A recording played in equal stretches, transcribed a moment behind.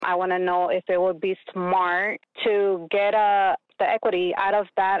I want to know if it would be smart to get the equity out of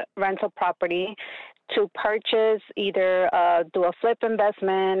that rental property to purchase either do a flip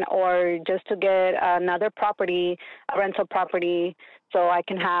investment or just to get another property, a rental property, so I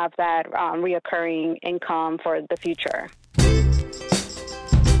can have that reoccurring income for the future.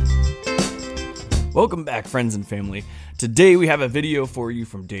 Welcome back, friends and family. Today we have a video for you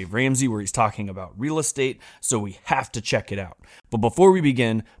from Dave Ramsey where he's talking about real estate, so we have to check it out. But before we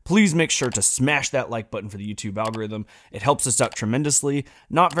begin, please make sure to smash that like button for the YouTube algorithm. It helps us out tremendously.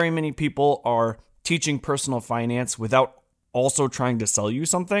 Not very many people are teaching personal finance without also trying to sell you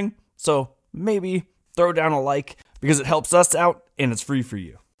something, so maybe throw down a like because it helps us out and it's free for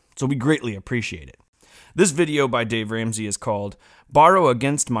you. So we greatly appreciate it. This video by Dave Ramsey is called Borrow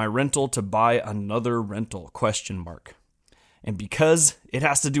Against My Rental to Buy Another Rental? And because it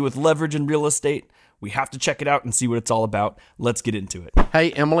has to do with leverage in real estate, we have to check it out and see what it's all about. Let's get into it.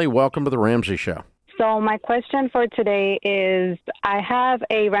 Hey, Emily, welcome to the Ramsey Show. So my question for today is, I have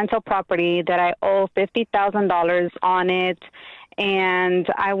a rental property that I owe $50,000 on it, and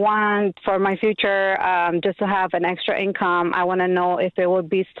I want for my future just to have an extra income. I want to know if it would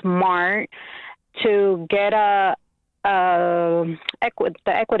be smart to get the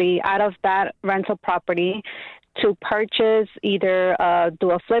equity out of that rental property to purchase either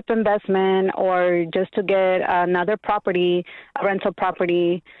do a flip investment or just to get another property, a rental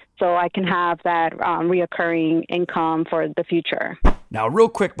property, so I can have that reoccurring income for the future. Now, real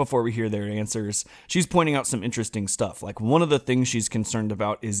quick before we hear their answers, she's pointing out some interesting stuff. Like, one of the things she's concerned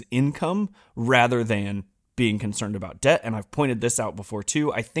about is income rather than being concerned about debt, and I've pointed this out before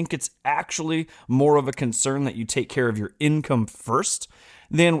too. I think it's actually more of a concern that you take care of your income first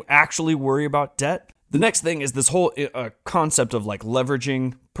than actually worry about debt. The next thing is this whole concept of like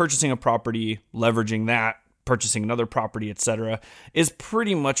leveraging, purchasing a property, leveraging that, purchasing another property, etc., is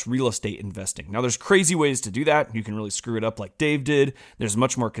pretty much real estate investing. Now, there's crazy ways to do that. You can really screw it up like Dave did. There's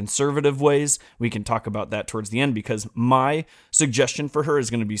much more conservative ways. We can talk about that towards the end because my suggestion for her is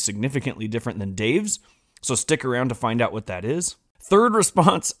going to be significantly different than Dave's. So stick around to find out what that is. Third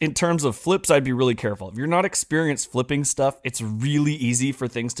response, in terms of flips, I'd be really careful. If you're not experienced flipping stuff, it's really easy for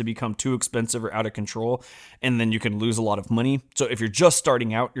things to become too expensive or out of control, and then you can lose a lot of money. So if you're just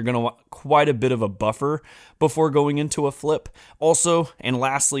starting out, you're going to want quite a bit of a buffer before going into a flip. Also, and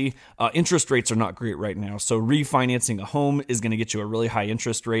lastly, interest rates are not great right now. So refinancing a home is going to get you a really high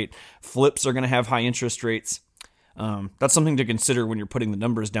interest rate. Flips are going to have high interest rates. That's something to consider when you're putting the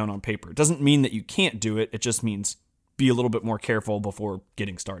numbers down on paper. It doesn't mean that you can't do it. It just means be a little bit more careful before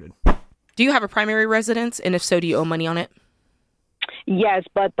getting started. Do you have a primary residence? And if so, do you owe money on it? Yes,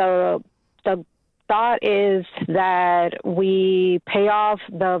 but the thought is that we pay off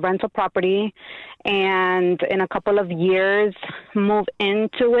the rental property and in a couple of years move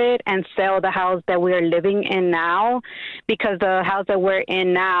into it and sell the house that we're living in now, because the house that we're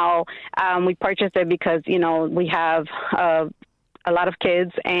in now, we purchased it because, you know, we have a lot of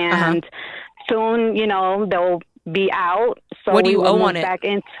kids and soon, you know, they'll be out. So what do you owe on it? Back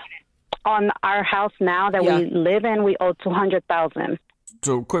in on our house now that we live in, we owe $200,000.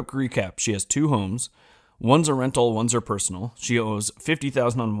 So quick recap. She has two homes. One's a rental, one's her personal. She owes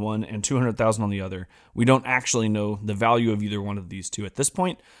 $50,000 on one and $200,000 on the other. We don't actually know the value of either one of these two at this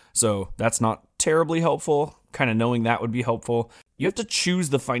point, so that's not terribly helpful. Kind of knowing that would be helpful. You have to choose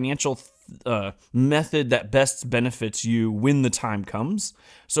the financial method that best benefits you when the time comes.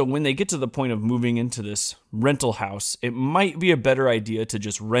 So when they get to the point of moving into this rental house, it might be a better idea to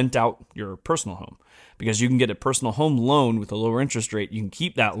just rent out your personal home, because you can get a personal home loan with a lower interest rate. You can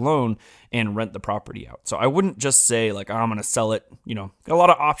keep that loan and rent the property out. So I wouldn't just say like, oh, I'm going to sell it. You know, got a lot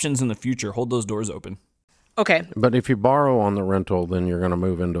of options in the future. Hold those doors open. Okay. But if you borrow on the rental, then you're going to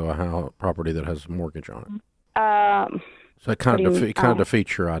move into a property that has a mortgage on it. So it kind of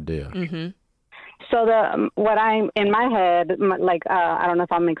defeats your idea. Mm-hmm. So what I'm in my head, like I don't know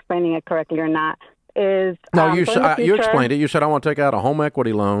if I'm explaining it correctly or not, is no. You explained it. You said I want to take out a home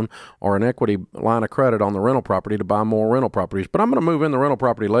equity loan or an equity line of credit on the rental property to buy more rental properties, but I'm going to move in the rental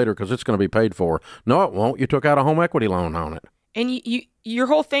property later because it's going to be paid for. No, it won't. You took out a home equity loan on it. And your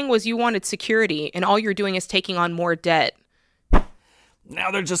whole thing was you wanted security, and all you're doing is taking on more debt.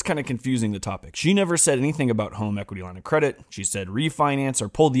 Now they're just kind of confusing the topic. She never said anything about home equity line of credit. She said refinance or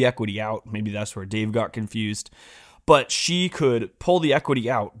pull the equity out. Maybe that's where Dave got confused. But she could pull the equity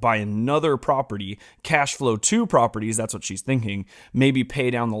out, buy another property, cash flow two properties. That's what she's thinking. Maybe pay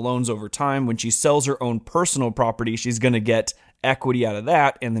down the loans over time. When she sells her own personal property, she's going to get equity out of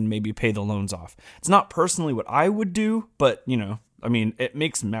that and then maybe pay the loans off. It's not personally what I would do, but, you know, I mean, it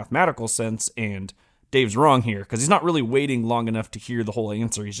makes mathematical sense and Dave's wrong here because he's not really waiting long enough to hear the whole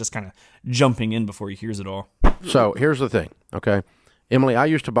answer. He's just kind of jumping in before he hears it all. So here's the thing, okay? Emily, I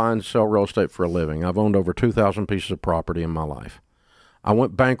used to buy and sell real estate for a living. I've owned over 2,000 pieces of property in my life. I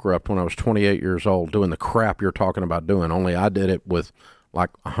went bankrupt when I was 28 years old doing the crap you're talking about doing, only I did it with like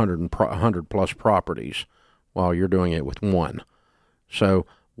 100 plus properties while you're doing it with one. So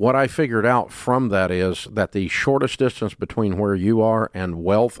what I figured out from that is that the shortest distance between where you are and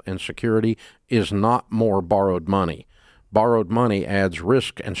wealth and security is not more borrowed money. Borrowed money adds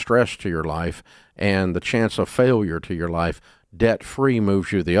risk and stress to your life and the chance of failure to your life. Debt-free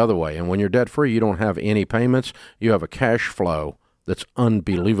moves you the other way. And when you're debt-free, you don't have any payments. You have a cash flow that's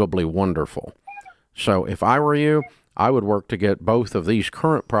unbelievably wonderful. So if I were you, I would work to get both of these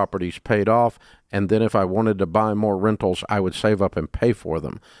current properties paid off, and then if I wanted to buy more rentals, I would save up and pay for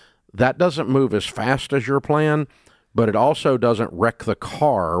them. That doesn't move as fast as your plan, but it also doesn't wreck the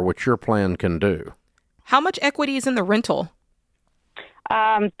car, which your plan can do. How much equity is in the rental?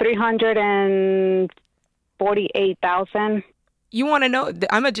 348,000. You want to know?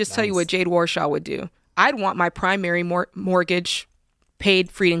 I'm going to just tell you what Jade Warshaw would do. I'd want my primary mortgage paid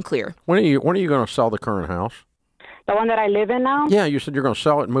free and clear. When are you going to sell the current house? The one that I live in now? Yeah, you said you're going to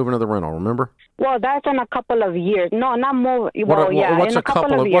sell it and move into the rental, remember? Well, that's in a couple of years. No, not move. What's in a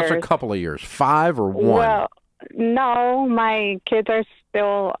couple of years. What's a couple of years? 5 or 1? Well, no, my kids are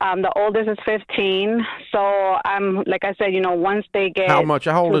still, the oldest is 15. So I'm, like I said, once they get.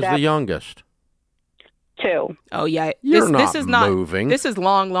 How old is the youngest? 2. Oh yeah, this is not moving. This is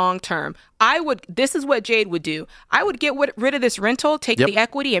long term. This is what Jade would do. I would get rid of this rental, take the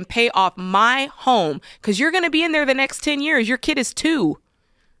equity, and pay off my home because you're going to be in there the next 10 years. Your kid is 2.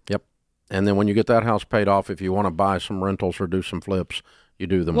 Yep. And then when you get that house paid off, if you want to buy some rentals or do some flips, you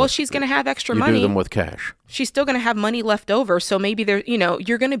do them. Well, she's going to have extra money. You do them with cash. She's still going to have money left over, so maybe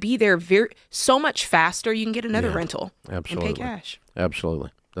you're going to be there so much faster. You can get another rental. Absolutely. And pay cash. Absolutely.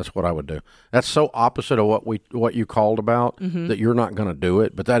 That's what I would do. That's so opposite of what you called about that you're not going to do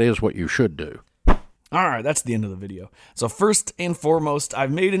it, but that is what you should do. All right, that's the end of the video. So first and foremost,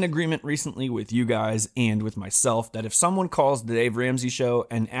 I've made an agreement recently with you guys and with myself that if someone calls the Dave Ramsey Show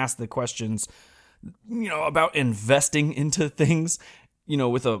and asks the questions, about investing into things,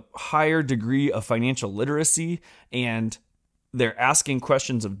 with a higher degree of financial literacy, and they're asking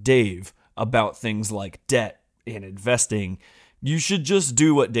questions of Dave about things like debt and investing, you should just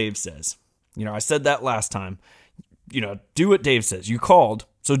do what Dave says. I said that last time. Do what Dave says. You called,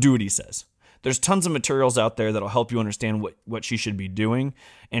 so do what he says. There's tons of materials out there that'll help you understand what she should be doing,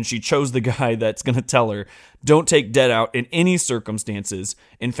 and she chose the guy that's going to tell her, don't take debt out in any circumstances.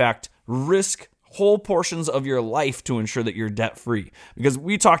 In fact, risk whole portions of your life to ensure that you're debt-free. Because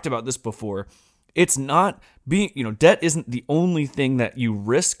we talked about this before. It's not debt isn't the only thing that you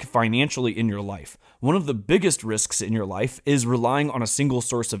risk financially in your life. One of the biggest risks in your life is relying on a single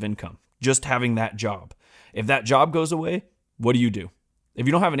source of income, just having that job. If that job goes away, what do? If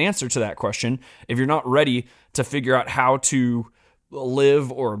you don't have an answer to that question, if you're not ready to figure out how to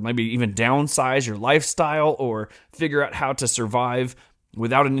live or maybe even downsize your lifestyle or figure out how to survive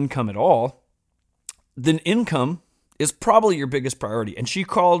without an income at all, then income is probably your biggest priority. And she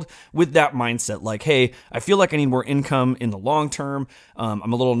called with that mindset like, hey, I feel like I need more income in the long term.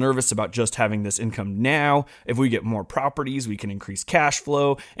 I'm a little nervous about just having this income now. If we get more properties, we can increase cash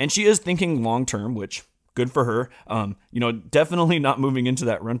flow. And she is thinking long term, which good for her. Definitely not moving into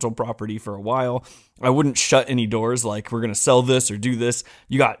that rental property for a while. I wouldn't shut any doors like we're going to sell this or do this.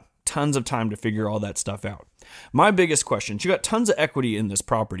 You got tons of time to figure all that stuff out. My biggest question, she got tons of equity in this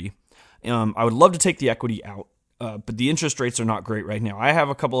property. I would love to take the equity out. But the interest rates are not great right now. I have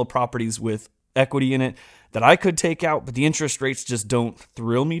a couple of properties with equity in it that I could take out, but the interest rates just don't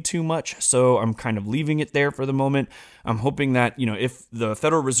thrill me too much. So I'm kind of leaving it there for the moment. I'm hoping that, if the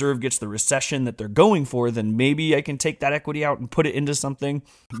Federal Reserve gets the recession that they're going for, then maybe I can take that equity out and put it into something,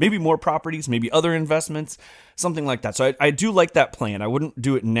 maybe more properties, maybe other investments, something like that. So I do like that plan. I wouldn't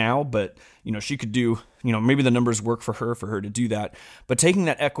do it now, but, she could do, maybe the numbers work for her to do that. But taking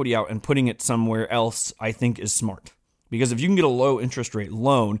that equity out and putting it somewhere else, I think is smart. Because if you can get a low interest rate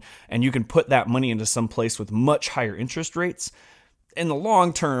loan and you can put that money into some place with much higher interest rates, in the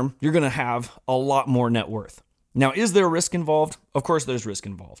long term, you're going to have a lot more net worth. Now, is there risk involved? Of course, there's risk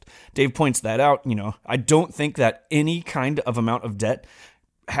involved. Dave points that out. I don't think that any kind of amount of debt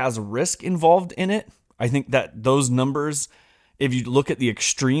has risk involved in it. I think that those numbers, if you look at the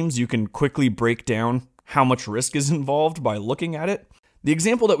extremes, you can quickly break down how much risk is involved by looking at it. The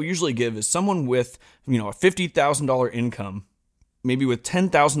example that we usually give is someone with, a $50,000 income, maybe with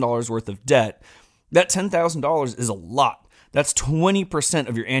 $10,000 worth of debt. That $10,000 is a lot. That's 20%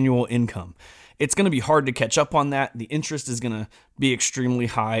 of your annual income. it's going to be hard to catch up on that. The interest is going to be extremely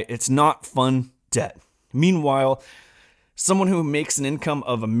high. It's not fun debt. Meanwhile, someone who makes an income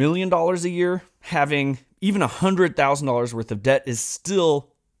of $1 million a year, having even $100,000 worth of debt is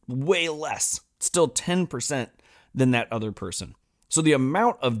still way less, still 10% than that other person. So the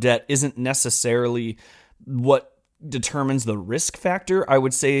amount of debt isn't necessarily what determines the risk factor. I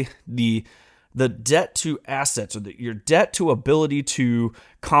would say the debt to assets, or your debt to ability to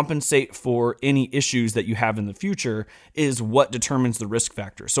compensate for any issues that you have in the future, is what determines the risk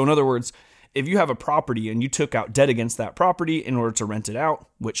factor. So in other words, if you have a property and you took out debt against that property in order to rent it out,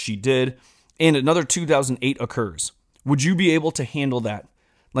 which she did, and another 2008 occurs, would you be able to handle that?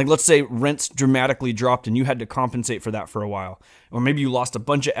 Like, let's say rents dramatically dropped and you had to compensate for that for a while. Or maybe you lost a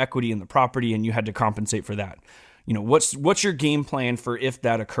bunch of equity in the property and you had to compensate for that. You know, what's your game plan for if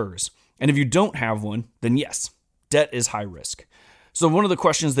that occurs? And if you don't have one, then yes, debt is high risk. So one of the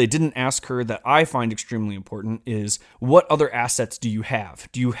questions they didn't ask her that I find extremely important is, what other assets do you have?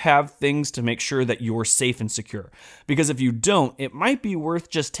 Do you have things to make sure that you're safe and secure? Because if you don't, it might be worth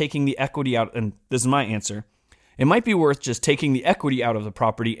just taking the equity out, and this is my answer, it might be worth just taking the equity out of the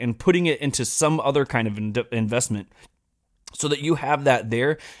property and putting it into some other kind of investment so that you have that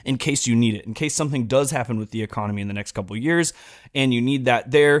there in case you need it, in case something does happen with the economy in the next couple of years, and you need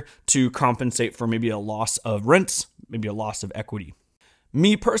that there to compensate for maybe a loss of rents, maybe a loss of equity.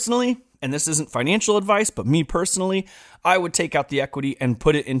 Me personally, and this isn't financial advice, but me personally, I would take out the equity and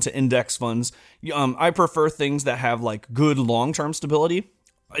put it into index funds. I prefer things that have like good long-term stability.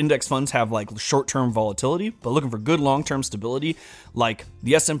 Index funds have like short-term volatility, but looking for good long-term stability, like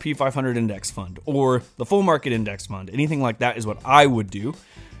the S&P 500 index fund or the full market index fund, anything like that is what I would do,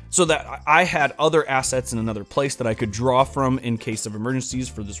 so that I had other assets in another place that I could draw from in case of emergencies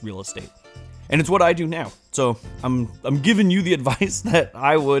for this real estate. And it's what I do now. So I'm giving you the advice that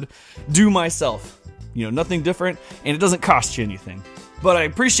I would do myself. You know, nothing different, and it doesn't cost you anything. But I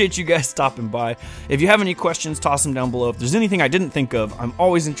appreciate you guys stopping by. If you have any questions, toss them down below. If there's anything I didn't think of, I'm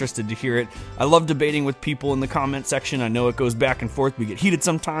always interested to hear it. I love debating with people in the comment section. I know it goes back and forth. We get heated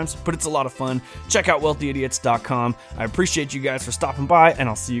sometimes, but it's a lot of fun. Check out wealthyidiots.com. I appreciate you guys for stopping by, and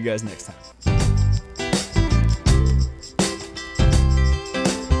I'll see you guys next time.